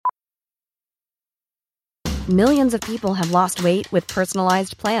Millions of people have lost weight with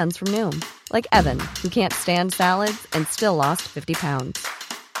personalized plans from Noom. Like Evan, who can't stand salads and still lost 50 pounds.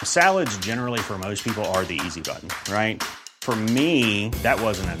 Salads generally for most people are the easy button, right? For me, that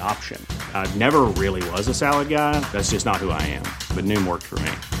wasn't an option. I never really was a salad guy. That's just not who I am. But Noom worked for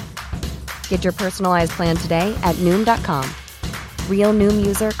me. Get your personalized plan today at Noom.com. Real Noom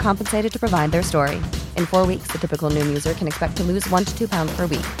user compensated to provide their story. In 4 weeks, the typical Noom user can expect to lose 1 to 2 pounds per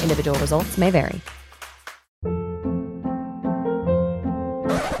week. Individual results may vary.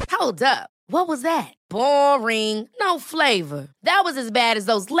 Hold up. What was that? Boring. No flavor. That was as bad as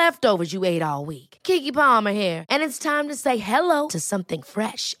those leftovers you ate all week. Keke Palmer here, and it's time to say hello to something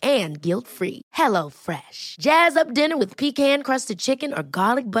fresh and guilt-free. Hello Fresh. Jazz up dinner with pecan-crusted chicken or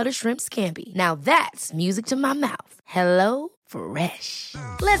garlic butter shrimp scampi. Now that's music to my mouth. Hello Fresh.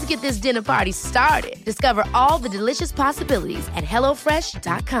 Let's get this dinner party started. Discover all the delicious possibilities at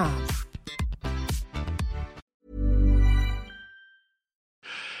HelloFresh.com.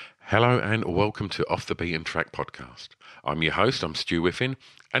 Hello and welcome to Off the Beaten Track podcast. I'm your host, I'm Stu Whiffin,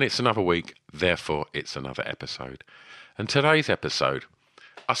 and it's another week, therefore it's another episode. And today's episode,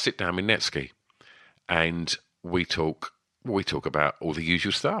 I sit down with Netsky and we talk about all the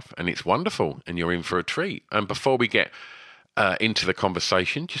usual stuff, and it's wonderful, and you're in for a treat. And before we get into the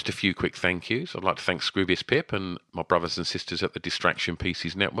conversation, just a few quick thank yous. I'd like to thank Scroobius Pip and my brothers and sisters at the Distraction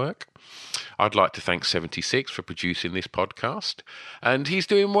Pieces Network. I'd like to thank 76 for producing this podcast. And he's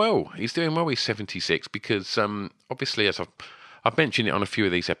doing well. He's 76, because obviously, as I've mentioned it on a few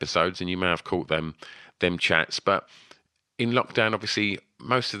of these episodes, and you may have caught them chats, but in lockdown, obviously,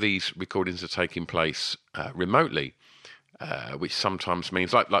 most of these recordings are taking place remotely, which sometimes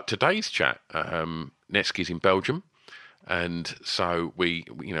means, like today's chat, Netsky's in Belgium. And so we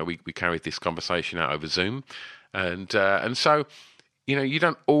carried this conversation out over Zoom, and so you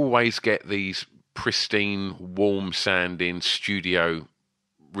don't always get these pristine, warm-sounding studio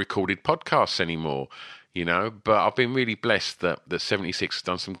recorded podcasts anymore, But I've been really blessed that 76 has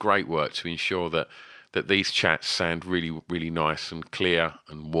done some great work to ensure that these chats sound really, really nice and clear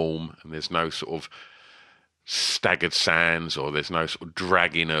and warm, and there's no sort of staggered sounds, or there's no sort of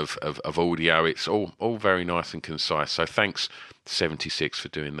dragging of audio. It's all very nice and concise. So thanks 76 for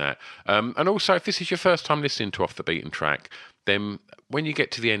doing that. And also, if this is your first time listening to Off the Beaten Track, then when you get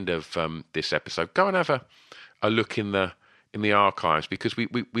to the end of this episode, go and have a look in the archives, because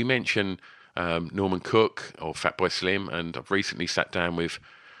we mention Norman Cook or Fatboy Slim, and I've recently sat down with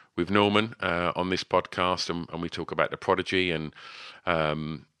Norman on this podcast, and we talk about The Prodigy, and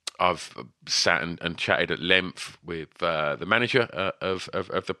I've sat and chatted at length with the manager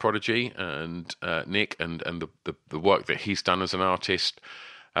of The Prodigy, and Nick, and the work that he's done as an artist.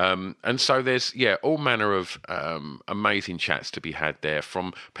 And so there's, all manner of amazing chats to be had there,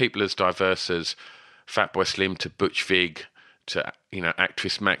 from people as diverse as Fatboy Slim to Butch Vig to,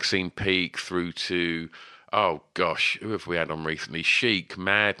 actress Maxine Peake, through to, oh gosh, who have we had on recently? Chic,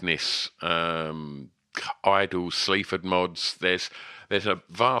 Madness, Idols, Sleaford Mods. There's a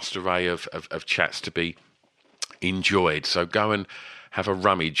vast array of chats to be enjoyed. So go and have a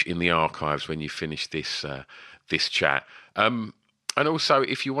rummage in the archives when you finish this chat. And also,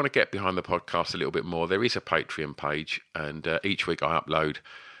 if you want to get behind the podcast a little bit more, there is a Patreon page, and each week I upload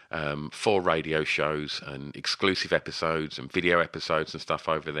 4 radio shows and exclusive episodes and video episodes and stuff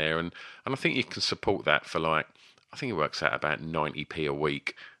over there. And I think you can support that for, I think it works out about 90p a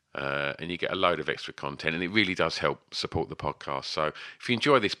week. And you get a load of extra content, and it really does help support the podcast. So if you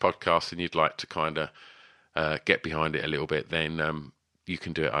enjoy this podcast and you'd like to kind of get behind it a little bit, then you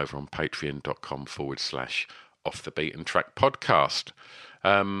can do it over on patreon.com/Off the Beaten Track podcast.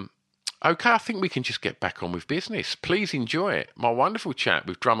 Okay, I think we can just get back on with business. Please enjoy it. My wonderful chat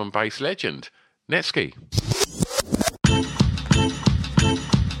with drum and bass legend, Netsky.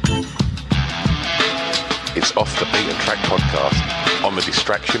 It's Off the Beaten Track podcast on the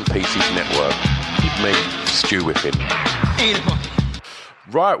Distraction Pieces Network with me, Stu Whiffin.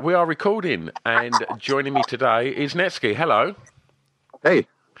 Right, we are recording, and joining me today is Netsky. Hello. Hey.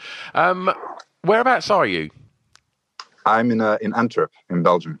 Whereabouts are you? I'm in Antwerp, in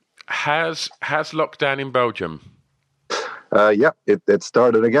Belgium. Has lockdown in Belgium? Yeah, it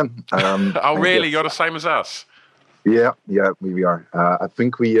started again. Oh, really? You're the same as us? Yeah, we are. I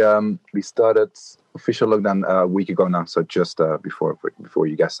think we started official lockdown a week ago now, so just before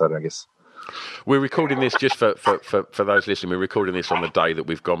you guys started, I guess. We're recording this just for those listening. We're recording this on the day that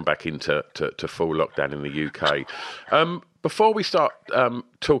we've gone back into full lockdown in the UK. Before we start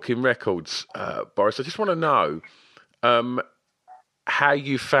talking records, Boris, I just want to know how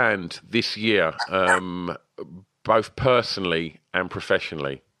you found this year, both personally and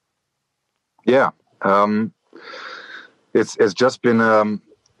professionally. Yeah. It's just been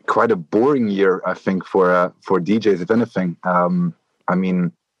quite a boring year, I think, for DJs, if anything. I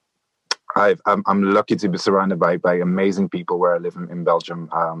mean, I'm lucky to be surrounded by amazing people where I live in Belgium.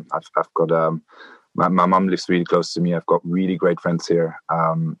 I've got my mom lives really close to me. I've got really great friends here,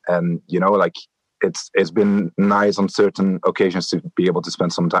 and like it's been nice on certain occasions to be able to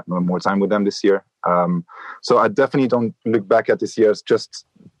spend some more time with them this year. So I definitely don't look back at this year as just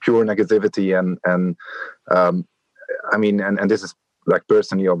pure negativity, and I mean, and this is like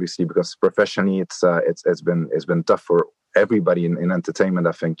personally, obviously, because professionally, it's been tough for everybody in entertainment,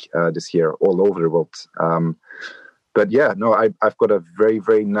 I think, this year all over the world. But yeah, no, I've got a very,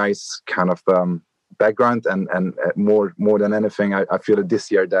 very nice kind of background, and more than anything, I feel that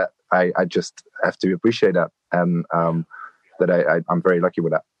this year that I just have to appreciate that, and that I'm very lucky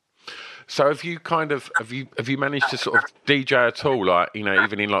with that. So have you managed to sort of DJ at all, like,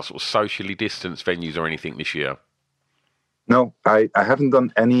 even in like sort of socially distanced venues or anything this year? No, I haven't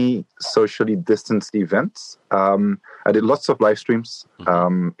done any socially distanced events. I did lots of live streams,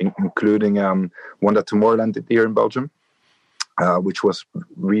 including one that Tomorrowland did here in Belgium, which was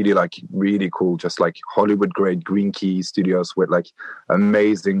really cool. Just like Hollywood grade Green Key studios with like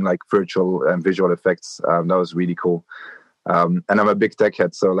amazing like virtual and visual effects. That was really cool. And I'm a big tech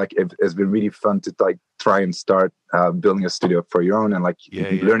head, so like it's been really fun to like try and start building a studio for your own, and like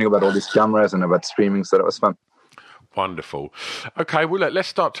learning about all these cameras and about streaming. So that was fun. Wonderful. Okay, well, let's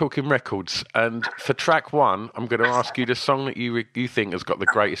start talking records. And for track one, I'm going to ask you the song that you think has got the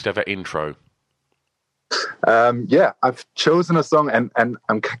greatest ever intro. Yeah, I've chosen a song, and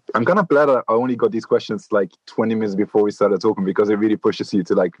I'm kind of glad I only got these questions like 20 minutes before we started talking, because it really pushes you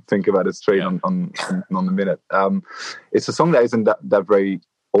to like think about it straight on the minute. It's a song that isn't that very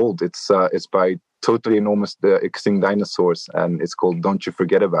old. It's by Totally Enormous, the Extinct Dinosaurs, and it's called "Don't You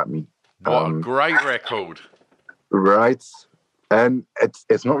Forget About Me." What a great record! Right, and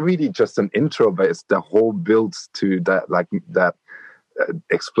it's not really just an intro, but it's the whole build to that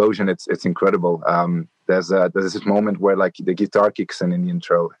explosion. It's incredible. There's this moment where like the guitar kicks in the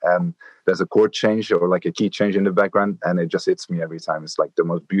intro, and there's a chord change or like a key change in the background, and it just hits me every time. It's like the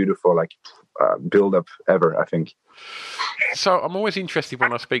most beautiful like build up ever, I think. So I'm always interested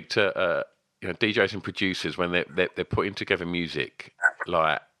when I speak to DJs and producers when they're putting together music,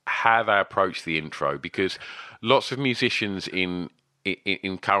 like how they approach the intro, because lots of musicians in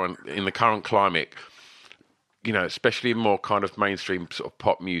the current climate, especially in more kind of mainstream sort of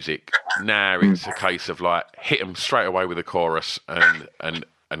pop music, now it's a case of like hit them straight away with a chorus and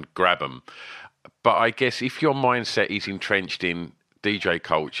grab them. But I guess if your mindset is entrenched in DJ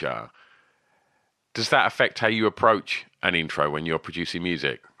culture, does that affect how you approach an intro when you're producing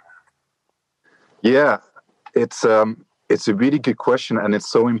music? Yeah, it's a really good question, and it's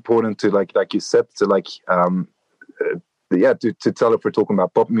so important to like you said, to like to tell if we're talking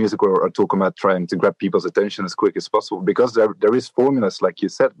about pop music or talking about trying to grab people's attention as quick as possible, because there is formulas, like you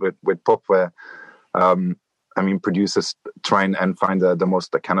said, with pop where producers try and find the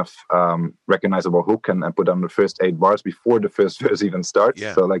most kind of recognizable hook and put on the first 8 bars before the first verse even starts.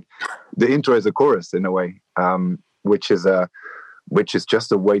 Yeah. So like the intro is a chorus in a way, which is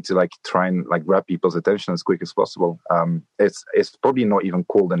just a way to like try and like grab people's attention as quick as possible. It's probably not even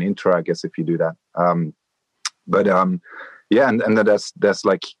called an intro, I guess, if you do that. But and then there's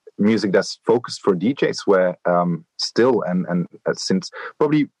like music that's focused for DJs where still and since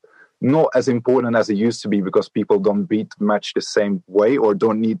probably not as important as it used to be, because people don't beat match the same way or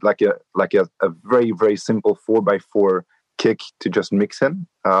don't need like a very, very simple 4x4 kick to just mix in.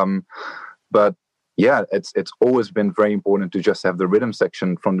 But yeah, it's always been very important to just have the rhythm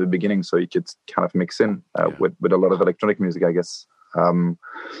section from the beginning, so you could kind of mix in with a lot of electronic music, I guess.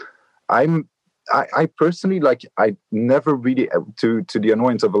 I personally, like, I never really, to the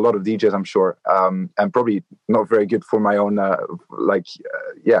annoyance of a lot of DJs, I'm sure, and probably not very good for my own, to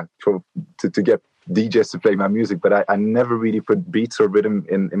get DJs to play my music, but I never really put beats or rhythm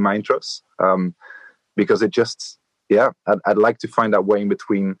in my intros, because it just, I'd like to find that way in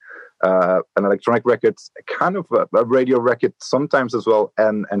between an electronic record, kind of a radio record sometimes as well,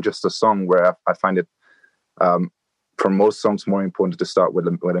 and just a song where I find it, for most songs, more important to start with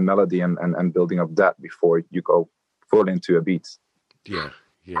a melody and building up that before you go full into a beat. Yeah.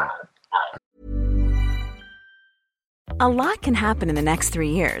 A lot can happen in the next 3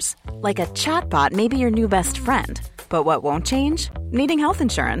 years. Like a chatbot may be your new best friend. But what won't change? Needing health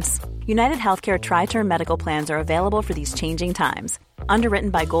insurance. United Healthcare Tri-Term Medical Plans are available for these changing times. Underwritten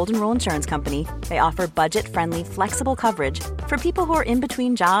by Golden Rule Insurance Company, they offer budget-friendly, flexible coverage for people who are in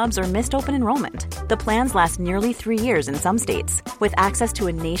between jobs or missed open enrollment. The plans last nearly 3 years in some states, with access to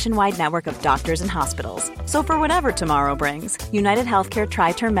a nationwide network of doctors and hospitals. So for whatever tomorrow brings, United Healthcare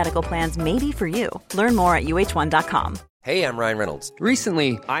Tri-Term Medical Plans may be for you. Learn more at uh1.com. Hey, I'm Ryan Reynolds.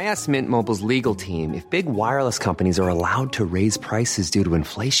 Recently, I asked Mint Mobile's legal team if big wireless companies are allowed to raise prices due to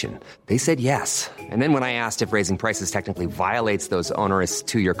inflation. They said yes. And then when I asked if raising prices technically violates those onerous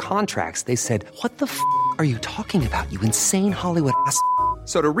two-year contracts, they said, "What the f*** are you talking about, you insane Hollywood ass?"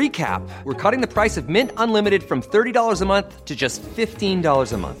 So to recap, we're cutting the price of Mint Unlimited from $30 a month to just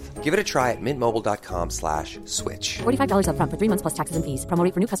 $15 a month. Give it a try at mintmobile.com/switch. $45 up front for 3 months plus taxes and fees. Promo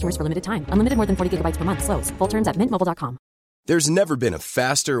rate for new customers for limited time. Unlimited more than 40 gigabytes per month. Slows full terms at mintmobile.com. There's never been a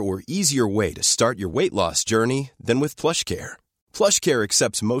faster or easier way to start your weight loss journey than with PlushCare. PlushCare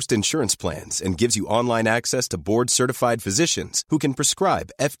accepts most insurance plans and gives you online access to board-certified physicians who can prescribe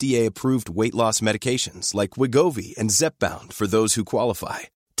FDA-approved weight loss medications like Wegovy and Zepbound for those who qualify.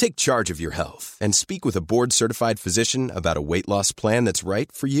 Take charge of your health and speak with a board-certified physician about a weight loss plan that's right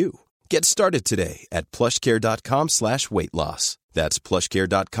for you. Get started today at plushcare.com/weight loss. That's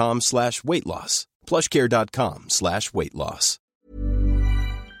plushcare.com/weight loss. plushcare.com/weight loss.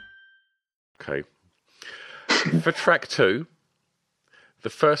 Okay. For track 2, the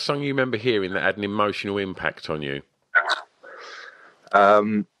first song you remember hearing that had an emotional impact on you?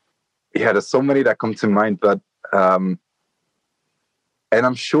 There's so many that come to mind, but and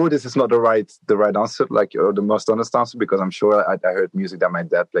I'm sure this is not the right answer, or the most honest answer, because I'm sure I heard music that my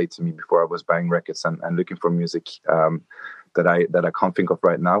dad played to me before I was buying records and looking for music that I can't think of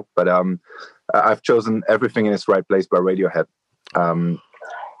right now. But I've chosen "Everything in Its Right Place" by Radiohead,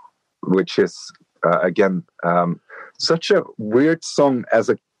 which is again such a weird song as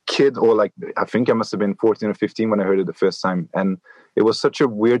a kid, or I think I must have been 14 or 15 when I heard it the first time, and it was such a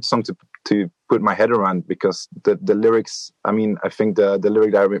weird song to put my head around, because the lyrics, I think the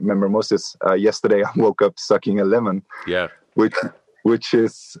lyric that I remember most is "Yesterday I woke up sucking a lemon." Yeah. Which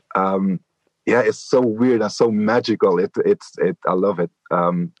is it's so weird and so magical. I love it.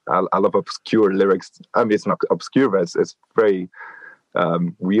 I love obscure lyrics. It's not obscure, but it's very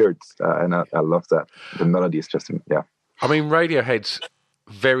weird, and I love that. The melody is just Radiohead's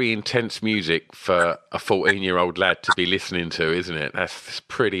very intense music for a 14-year-old lad to be listening to, isn't it? That's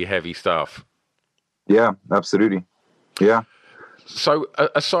pretty heavy stuff. Yeah, absolutely. Yeah. So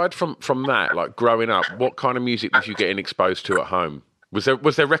aside from that, growing up, what kind of music was you getting exposed to at home? Was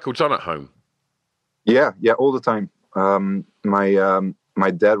there records on at home? Yeah, all the time.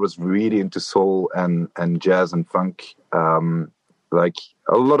 My dad was really into soul and jazz and funk.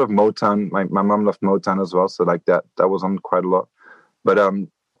 A lot of Motown. My mom loved Motown as well, so that was on quite a lot. But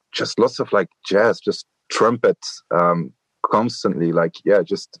just lots of jazz, just trumpets constantly,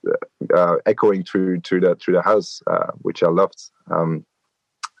 just echoing through the house, which I loved.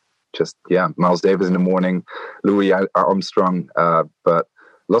 Miles Davis in the morning, Louis Armstrong, but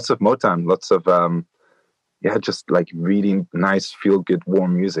lots of Motown, lots of just really nice, feel good,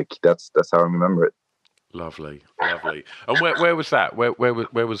 warm music. That's how I remember it. Lovely. And where was that? Where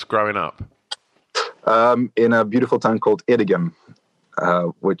was growing up? In a beautiful town called Edegem,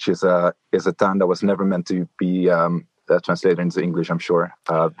 which is a town that was never meant to be translated into English, I'm sure.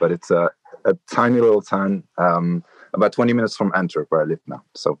 But it's a tiny little town, about 20 minutes from Antwerp, where I live now.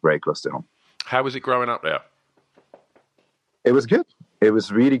 So very close to home. How was it growing up there? It was good. It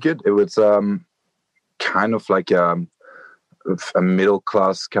was really good. It was kind of like a middle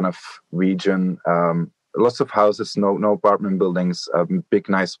class kind of region. Lots of houses, no apartment buildings, big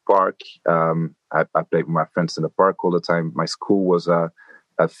nice park. I played with my friends in the park all the time. My school was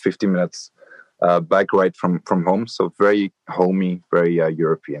at 50 minutes bike ride from home, so very homey, very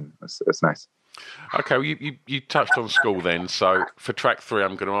European. It's nice. Okay, well, you touched on school then. So for track 3,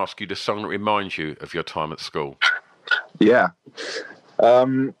 I'm going to ask you the song that reminds you of your time at school. Yeah.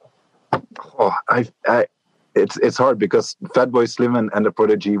 It's hard because Fatboy Slim and the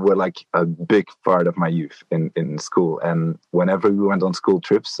Prodigy were a big part of my youth in school. And whenever we went on school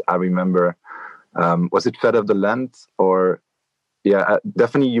trips, I remember, was it Fed of the Land or,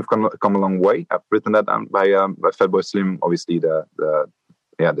 definitely You've Come a Long Way. I've written that down by Fatboy Slim, obviously the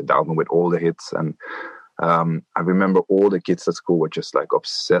album with all the hits. And I remember all the kids at school were just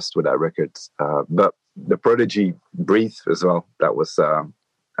obsessed with that record. But the Prodigy, Breathe as well. That was, that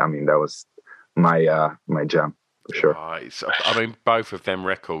was my jam for sure. Right. So, both of them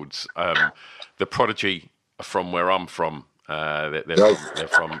records. The Prodigy are from where I'm from. They're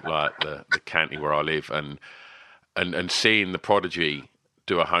from the county where I live, and seeing the Prodigy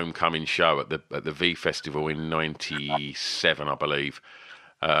do a homecoming show at the V Festival in '97, I believe,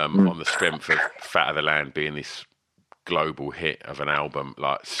 on the strength of Fat of the Land being this global hit of an album.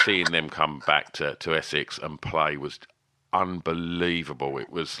 Like, seeing them come back to Essex and play was unbelievable.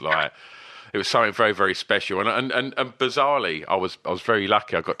 It was something very, very special. And bizarrely, I was very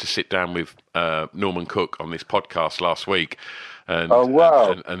lucky. I got to sit down with Norman Cook on this podcast last week, and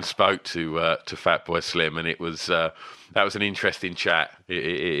and spoke to Fatboy Slim, and it was that was an interesting chat.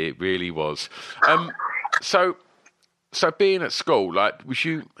 It really was. So being at school, like,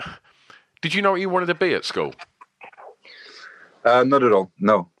 did you know what you wanted to be at school? Not at all.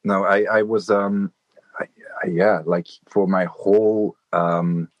 No. I was like, for my whole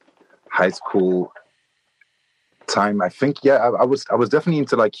high school time, I think, I was definitely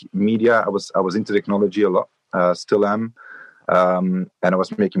into like media. I was into technology a lot, still am, and I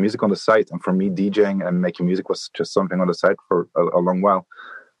was making music on the side. And for me, DJing and making music was just something on the side for a long while.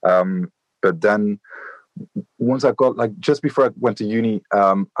 But then once I got, like, just before I went to uni,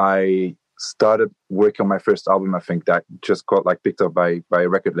 I started working on my first album. I think that just got like picked up by a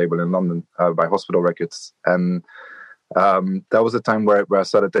record label in London, by Hospital Records, and that was a time where I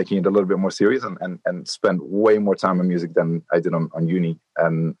started taking it a little bit more serious and spent way more time on music than I did on uni.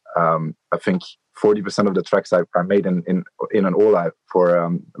 And I think 40% of the tracks I made in an all-out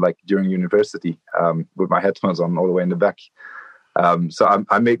for like during university, with my headphones on all the way in the back. So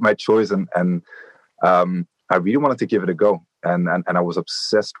I made my choice, and I really wanted to give it a go. And I was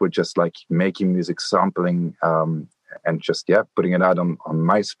obsessed with just like making music, sampling, and just putting it out on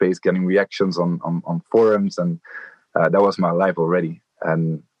MySpace, getting reactions on forums, and that was my life already.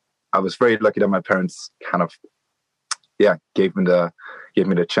 And I was very lucky that my parents kind of gave me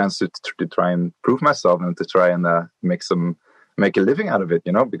the chance to try and prove myself and to try and make a living out of it,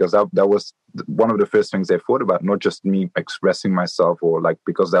 because that was one of the first things they thought about, not just me expressing myself, or like,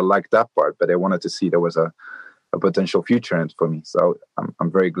 because they liked that part, but they wanted to see there was a potential future in it for me. So I'm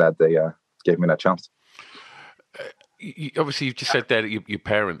very glad they gave me that chance. Obviously, you just said there that your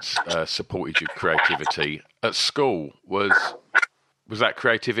parents supported your creativity at school. Was that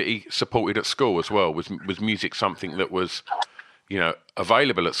creativity supported at school as well? Was music something that was,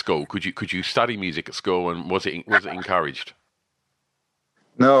 available at school? Could you study music at school, and was it encouraged?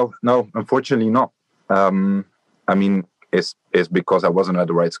 No, unfortunately not. I mean, it's because I wasn't at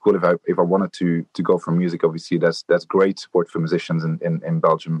the right school. If I wanted to go for music, obviously that's great support for musicians in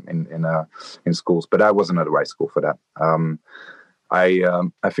Belgium in schools, but I wasn't at the right school for that.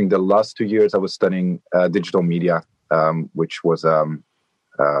 I think the last 2 years I was studying digital media, which was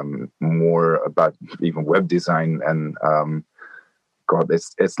more about even web design, and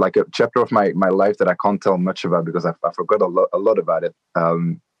it's like a chapter of my life that I can't tell much about because I forgot a lot about it,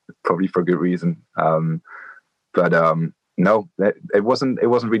 probably for good reason. No, it wasn't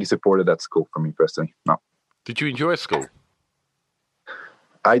really supported at school for me personally. No. Did you enjoy school?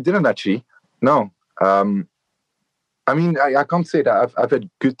 I didn't actually. No. I mean, I can't say that. I've had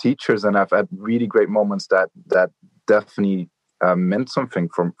good teachers, and I've had really great moments that definitely meant something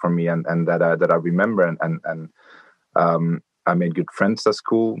for me, and that I remember, and I made good friends at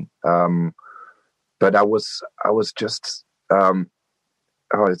school. But I was just.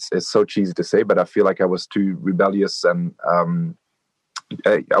 It's so cheesy to say, but I feel like I was too rebellious, and I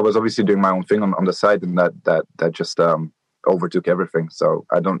was obviously doing my own thing on the side, and that just overtook everything. So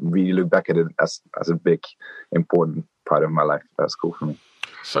I don't really look back at it as a big, important part of my life. That's cool for me.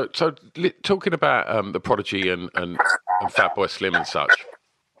 So talking about the Prodigy and Fatboy Slim and such,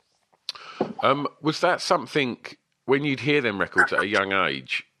 was that something when you'd hear them records at a young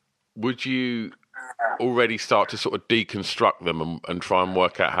age? Would you already start to sort of deconstruct them and try and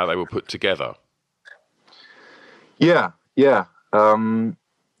work out how they were put together? Yeah.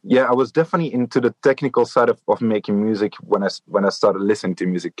 I was definitely into the technical side of making music when I started listening to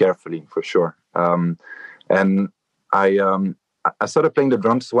music carefully, for sure. And I started playing the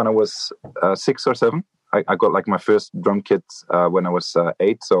drums when I was 6 or 7. I got like my first drum kit when I was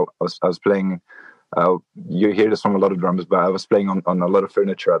 8. So I was playing. You hear this from a lot of drummers, but I was playing on a lot of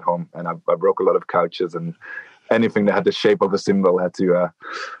furniture at home, and I broke a lot of couches, and anything that had the shape of a cymbal had to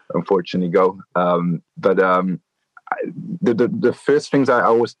unfortunately go. The first things I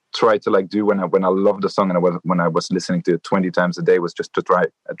always tried to like do when I loved the song and when I was listening to it 20 times a day was just to try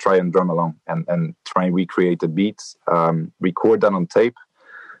and drum along and try and recreate the beats, record that on tape,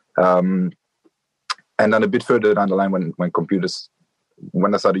 and then a bit further down the line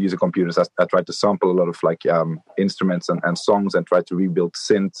when I started using computers, I tried to sample a lot of like instruments and songs and tried to rebuild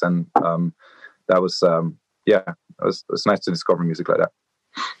synths, and that was it was nice to discover music like that.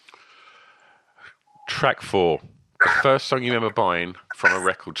 Track 4, The first song you remember buying from a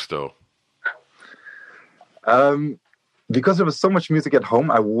record store? Because there was so much music at home,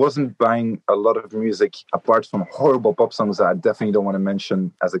 I wasn't buying a lot of music apart from horrible pop songs that I definitely don't want to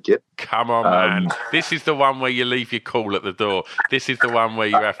mention as a kid. Come on, man. This is the one where you leave your call at the door. This is the one where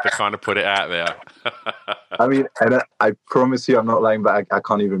you have to kind of put it out there. I mean, and I promise you, I'm not lying, but I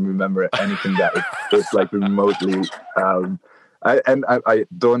can't even remember anything that it's like remotely. I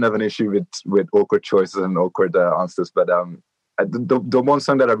don't have an issue with awkward choices and awkward answers, but the one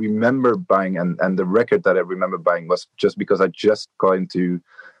song that I remember buying and the record that I remember buying was just because I just got into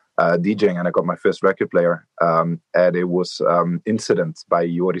DJing and I got my first record player, and it was Incident by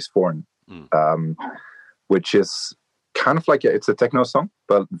Joris Voorn, which is kind of like it's a techno song,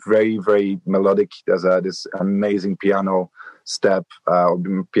 but very, very melodic. There's this amazing piano step,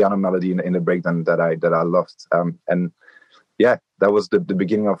 piano melody in the breakdown that I loved, and yeah, that was the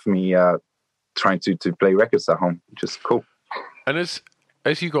beginning of me trying to play records at home, which is cool. And as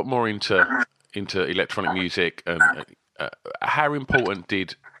you got more into electronic music, and how important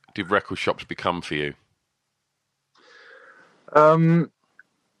did record shops become for you? I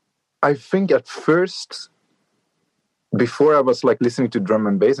think at first, before I was like listening to drum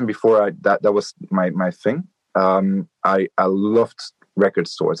and bass, and before that was my thing. I loved record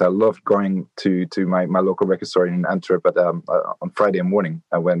stores. I loved going to my local record store in Antwerp on Friday morning,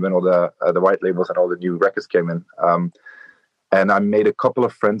 when all the white labels and all the new records came in. And I made a couple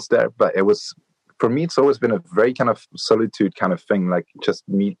of friends there, but it was, for me, it's always been a very kind of solitude kind of thing, like just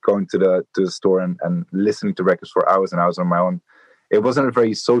me going to the store and listening to records for hours and hours on my own. It wasn't a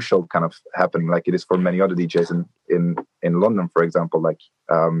very social kind of happening like it is for many other DJs in London, for example, like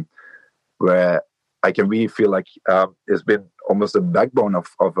where I can really feel like it's been almost a backbone of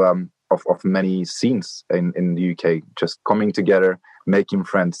many scenes in the UK, just coming together, making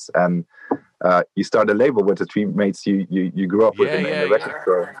friends, and you start a label with the three mates you grew up with in the record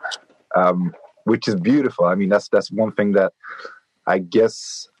store, which is beautiful. I mean, that's one thing that I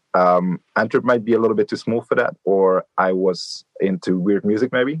guess Antwerp might be a little bit too small for that, or I was into weird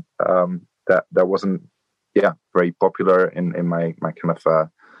music maybe that wasn't very popular in my kind of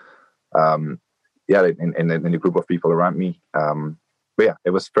in the group of people around me. But yeah, it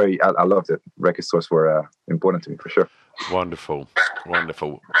was I loved it. Record stores were important to me for sure. Wonderful.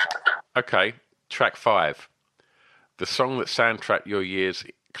 Okay, track 5. The song that soundtracked your years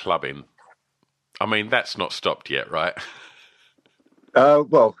clubbing. I mean, that's not stopped yet, right?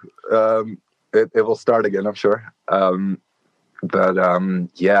 It will start again, I'm sure.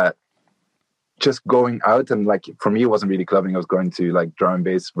 Just going out and like, for me, it wasn't really clubbing. I was going to like drum and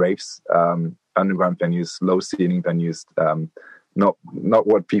bass raves, underground venues, low ceiling venues, not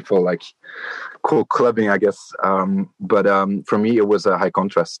what people like call clubbing, I guess. But for me, it was a High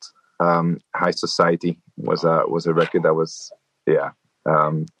Contrast. High Society was a record that was, I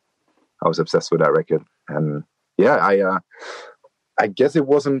was obsessed with that record. And I guess it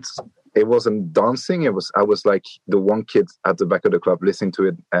wasn't dancing. I was like the one kid at the back of the club listening to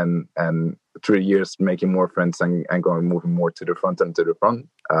it, and through the years making more friends and moving more to the front and to the front.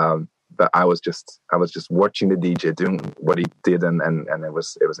 But I was just watching the DJ doing what he did, and it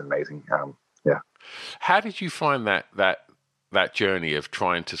was amazing. How did you find that journey of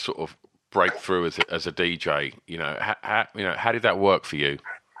trying to sort of break through as a DJ? How did that work for you?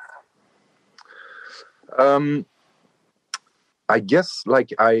 I guess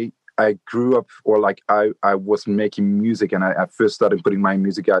like I grew up, or like I was making music, and I first started putting my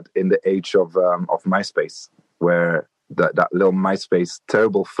music out in the age of MySpace, where that little MySpace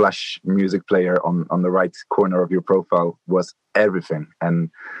terrible flash music player on the right corner of your profile was everything, and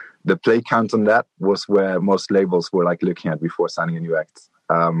the play count on that was where most labels were like looking at before signing a new act.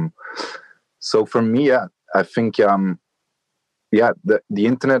 So for me, I think the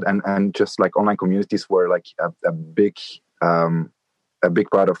internet and just like online communities were like a big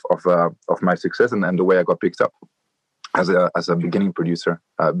part of my success and the way I got picked up as a beginning producer,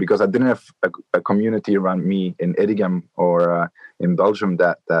 because I didn't have a community around me in Edegem or in Belgium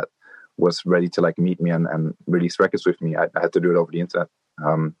that was ready to like meet me and release records with me. I had to do it over the internet,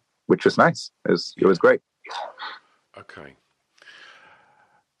 which was nice. It was great. Okay.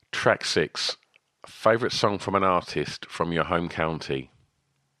 Track 6. Favorite song from an artist from your home county?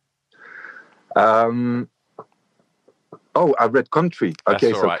 I read country.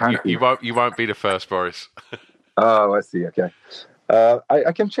 Okay, that's all right. Country. You won't be the first, Boris. Oh, I see. Okay,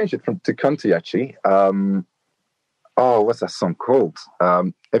 I can change it to country actually. What's that song called?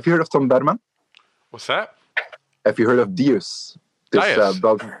 Have you heard of Tom Berman? What's that? Have you heard of Deus? Deus.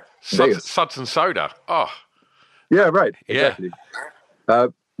 Deus. Suds and Soda. Oh, yeah, right. Exactly.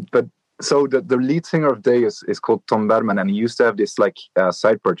 But So the lead singer of Day is called Tom Berman, and he used to have this like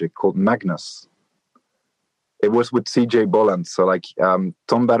side project called Magnus. It was with CJ Bolland, so like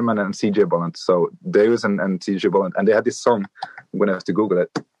Tom Berman and CJ Bolland. So Davis and CJ Bolland, and they had this song. I'm gonna have to Google it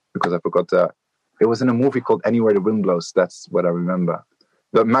because I forgot. It was in a movie called Anywhere the Wind Blows. That's what I remember.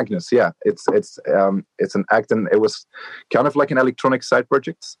 But Magnus, yeah, it's an act, and it was kind of like an electronic side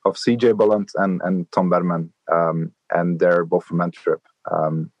project of CJ Bolland and Tom Berman, and they're both from Antwerp.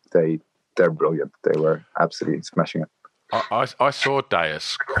 They're brilliant. They were absolutely smashing it. I saw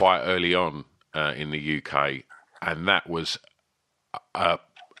Deus quite early on in the UK, and that was a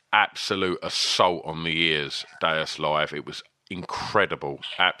absolute assault on the ears. Deus live, it was incredible,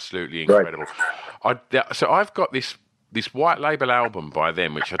 absolutely incredible. Right. So I've got this white label album by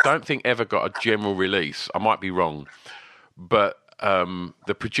them, which I don't think ever got a general release. I might be wrong, but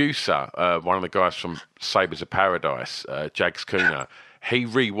the producer, one of the guys from Sabres of Paradise, Jags Kuna, he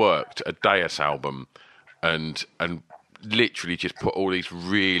reworked a Deus album and literally just put all these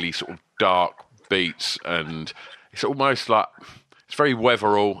really sort of dark beats, and it's almost like it's very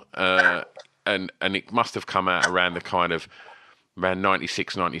Weatherall, and it must have come out around around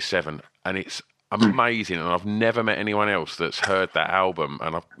 96, 97, and it's amazing. And I've never met anyone else that's heard that album,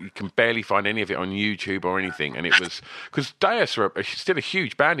 and you can barely find any of it on YouTube or anything. And it was because Deus are still a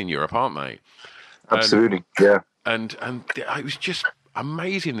huge band in Europe, aren't they? Absolutely, yeah. And it was just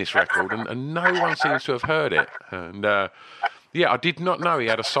amazing, this record, and no one seems to have heard it. And I did not know he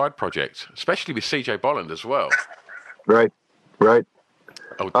had a side project, especially with CJ Bolland as well. Right.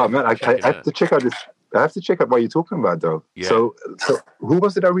 Oh man, I have to check out this. I have to check out what you're talking about, though. Yeah. So who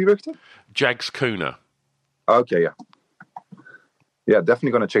was it that reworked it? Jags Kuna. Okay, yeah,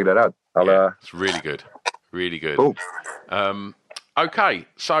 definitely gonna check that out. It's really good, really good. Cool. Okay,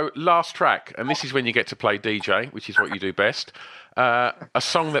 so last track, and this is when you get to play DJ, which is what you do best. A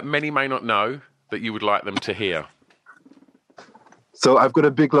song that many may not know that you would like them to hear. So I've got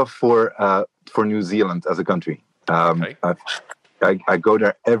a big love for New Zealand as a country. Okay. I go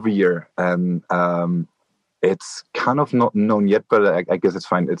there every year, and it's kind of not known yet, but I guess it's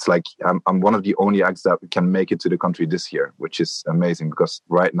fine. It's like I'm one of the only acts that can make it to the country this year, which is amazing, because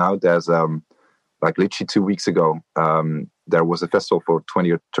right now there's like literally 2 weeks ago, there was a festival for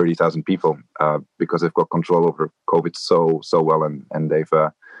 20 or 30,000 people because they've got control over COVID so well, and they've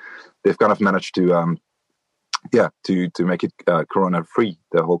kind of managed to make it corona free,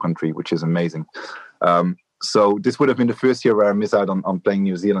 the whole country, which is amazing. So this would have been the first year where I missed out on playing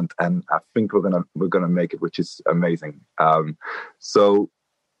New Zealand, and I think we're gonna make it, which is amazing. So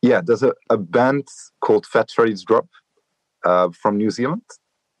yeah, there's a band called Fat Freddy's Drop from New Zealand.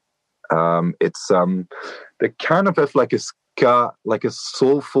 It's they kind of have like a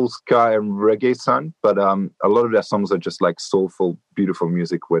soulful ska and reggae sound, but a lot of their songs are just like soulful, beautiful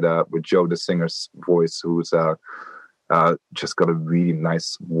music with Joe the singer's voice, who's just got a really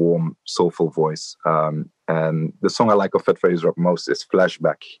nice, warm, soulful voice. And the song I like of Fat Freddy's Drop most is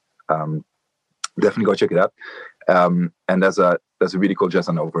Flashback. Definitely go check it out. And there's a really cool Jazz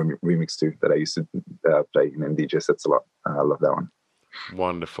Over remix too that I used to play in DJ sets a lot. I love that one.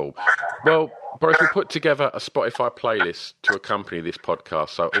 Wonderful. Well, Boris, we put together a Spotify playlist to accompany this podcast.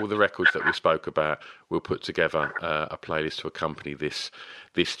 So all the records that we spoke about, we'll put together a playlist to accompany this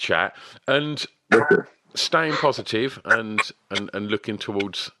chat. And staying positive and looking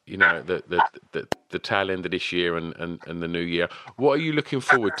towards, the tail end of this year and the new year. What are you looking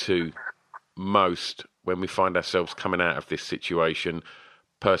forward to most when we find ourselves coming out of this situation,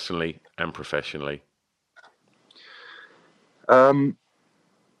 personally and professionally?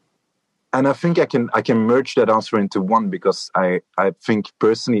 And I think I can merge that answer into one, because I think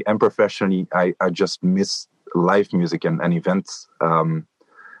personally and professionally, I just miss live music and events.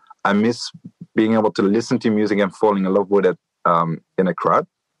 I miss being able to listen to music and falling in love with it in a crowd,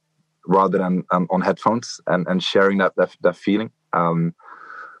 rather than on headphones and sharing that feeling.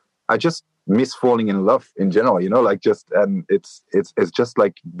 I just miss falling in love in general, and it's just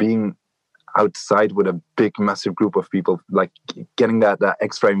like being outside with a big, massive group of people, like getting that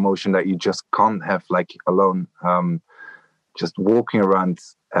extra emotion that you just can't have like alone. Just walking around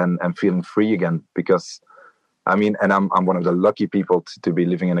and feeling free again, because I'm one of the lucky people to be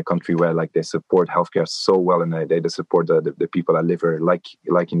living in a country where like they support healthcare so well, and they support the people that live here, like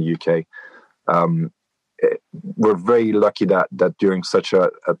in the UK. We're very lucky that during such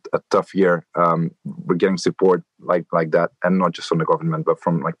a tough year, we're getting support like that, and not just from the government, but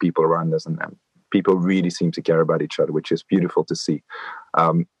from like people around us, and people really seem to care about each other, which is beautiful to see.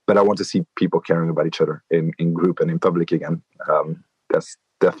 But I want to see people caring about each other in group and in public again. That's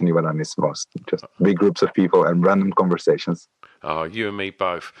definitely what I miss most. Just big groups of people and random conversations. Oh, you and me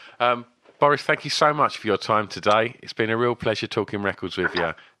both. Boris, thank you so much for your time today. It's been a real pleasure talking records with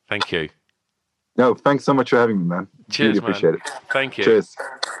you. Thank you. No, thanks so much for having me, man. Cheers, really appreciate it. Thank you. Cheers.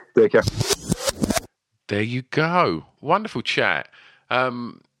 Take care. There you go. Wonderful chat.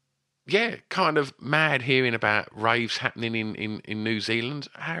 Yeah, kind of mad hearing about raves happening in New Zealand.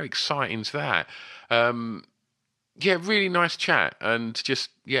 How exciting's that? Yeah, really nice chat, and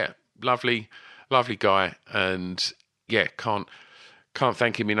just, yeah, lovely guy, and yeah, can't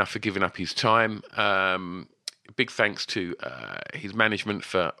thank him enough for giving up his time. Big thanks to his management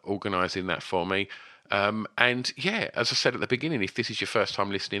for organising that for me. And yeah, as I said at the beginning, if this is your first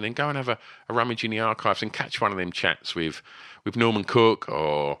time listening, then go and have a rummage in the archives and catch one of them chats with Norman Cook,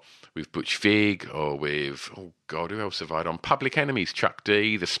 or with Butch Vig, or with, oh God, who else have I had on? Public Enemies, Chuck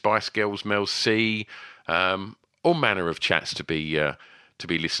D, the Spice Girls, Mel C, all manner of chats to be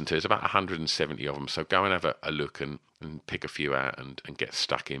listened to. There's about 170 of them, so go and have a look and pick a few out and get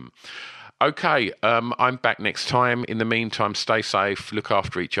stuck in. Okay, I'm back next time. In the meantime, stay safe, look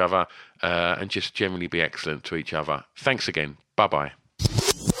after each other, and just generally be excellent to each other. Thanks again. Bye-bye.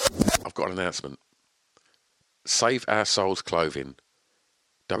 I've got an announcement. Save Our Souls Clothing.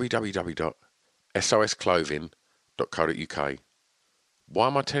 www.sosclothing.co.uk. Why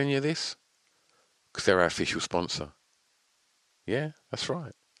am I telling you this? Because they're our official sponsor. Yeah, that's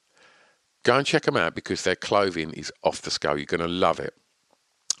right. Go and check them out, because their clothing is off the scale. You're going to love it.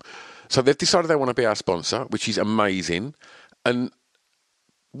 So they've decided they want to be our sponsor, which is amazing. And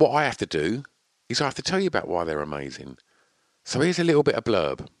what I have to do is I have to tell you about why they're amazing. So here's a little bit of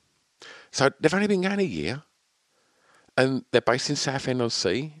blurb. So they've only been going a year, and they're based in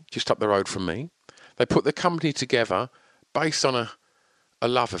Southend-on-Sea, just up the road from me. They put the company together based on a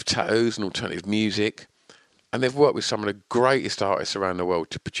love of tattoos and alternative music, and they've worked with some of the greatest artists around the world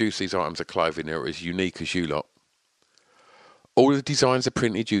to produce these items of clothing that are as unique as you lot. All of the designs are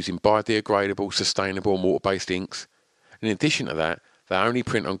printed using biodegradable, sustainable and water-based inks. In addition to that, they only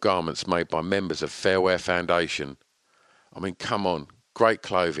print on garments made by members of Fair Wear Foundation. I mean, come on, great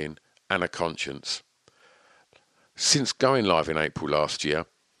clothing and a conscience. Since going live in April last year,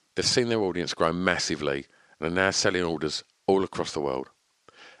 they've seen their audience grow massively and are now selling orders all across the world.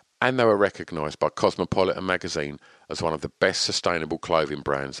 And they were recognised by Cosmopolitan magazine as one of the best sustainable clothing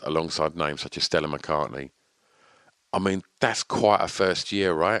brands, alongside names such as Stella McCartney. I mean, that's quite a first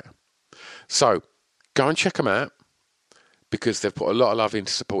year, right? So, go and check them out, because they've put a lot of love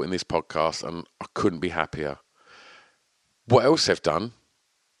into supporting this podcast, and I couldn't be happier. What else they've done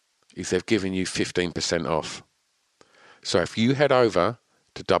is they've given you 15% off. So if you head over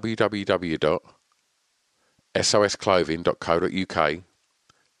to www.sosclothing.co.uk,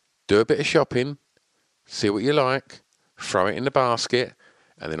 do a bit of shopping, see what you like, throw it in the basket,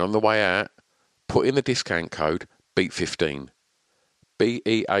 and then on the way out, put in the discount code BEAT15,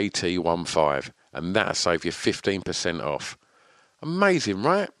 BEAT15, and that'll save you 15% off. Amazing,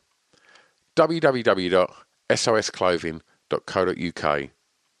 right? www.sosclothing.co.uk,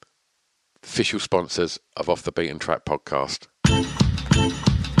 official sponsors of Off the Beaten Track podcast.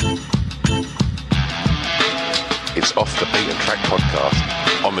 It's Off the Beaten Track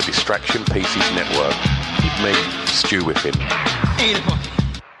podcast on the Distraction Pieces Network with me, Stu Whiffen.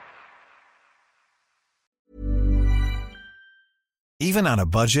 Even on a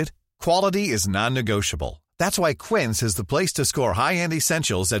budget, quality is non-negotiable. That's why Quince is the place to score high-end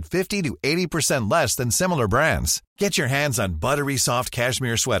essentials at 50 to 80% less than similar brands. Get your hands on buttery soft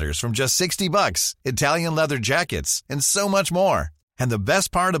cashmere sweaters from just $60, Italian leather jackets, and so much more. And the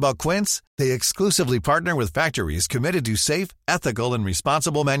best part about Quince, they exclusively partner with factories committed to safe, ethical, and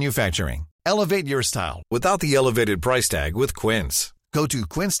responsible manufacturing. Elevate your style without the elevated price tag with Quince. Go to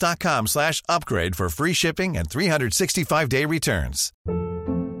quince.com/upgrade for free shipping and 365-day returns.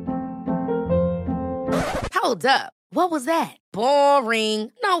 Hold up. What was that?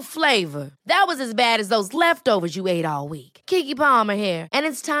 Boring. No flavor. That was as bad as those leftovers you ate all week. Keke Palmer here, and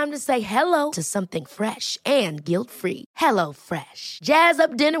it's time to say hello to something fresh and guilt-free. Hello Fresh. Jazz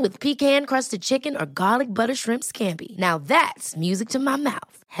up dinner with pecan-crusted chicken or garlic butter shrimp scampi. Now that's music to my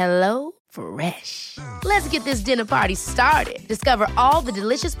mouth. Hello Fresh. Let's get this dinner party started. Discover all the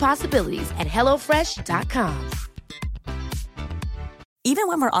delicious possibilities at HelloFresh.com. Even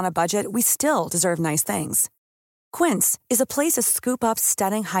when we're on a budget, we still deserve nice things. Quince is a place to scoop up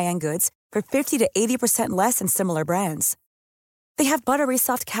stunning high-end goods for 50 to 80% less than similar brands. They have buttery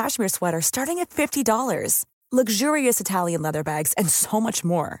soft cashmere sweaters starting at $50, luxurious Italian leather bags, and so much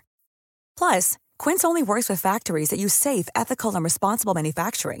more. Plus, Quince only works with factories that use safe, ethical, and responsible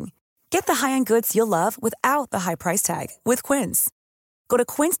manufacturing. Get the high-end goods you'll love without the high price tag with Quince. Go to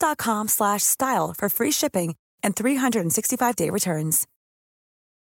quince.com/style for free shipping and 365-day returns.